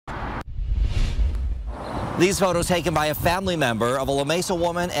These photos taken by a family member of a Mesa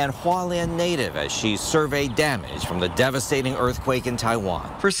woman and Hualien native as she surveyed damage from the devastating earthquake in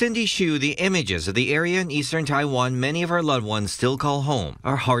Taiwan. For Cindy Xu, the images of the area in eastern Taiwan many of her loved ones still call home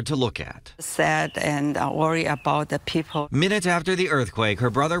are hard to look at. Sad and worried about the people. Minutes after the earthquake,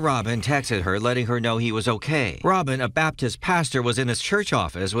 her brother Robin texted her letting her know he was okay. Robin, a Baptist pastor, was in his church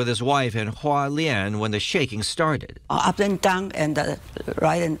office with his wife in Hualien when the shaking started. Up and down and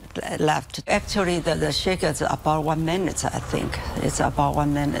right and left. Actually, the shake is about 1 minute, I think. It's about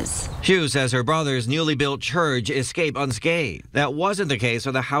 1 minute. Xu says her brother's newly built church escaped unscathed. That wasn't the case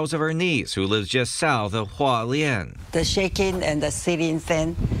for the house of her niece, who lives just south of Hualien. The shaking and the ceiling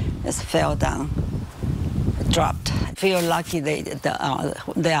fan just fell down, dropped. Feel lucky they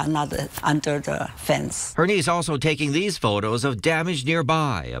are not under the fence. Her niece also taking these photos of damage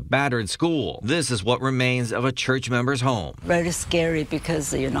nearby, a battered school. This is what remains of a church member's home. Very scary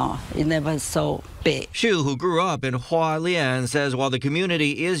because, it never so big. Xu, who grew up in Hualien, says while the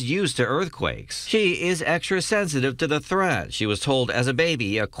community is used to earthquakes, she is extra sensitive to the threat. She was told as a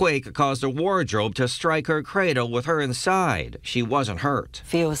baby a quake caused a wardrobe to strike her cradle with her inside. She wasn't hurt.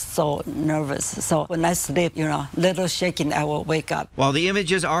 Feel so nervous. So when I sleep, little shaking, I will wake up. While the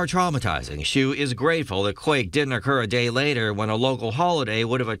images are traumatizing, Xu is grateful the quake didn't occur a day later when a local holiday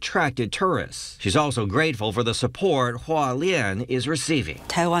would have attracted tourists. She's also grateful for the support Hualien is receiving.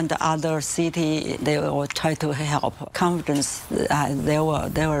 Taiwan, the other city, they will try to help. Confidence, they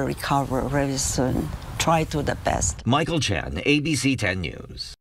will recover very soon. Try to the best. Michael Chen, ABC 10 News.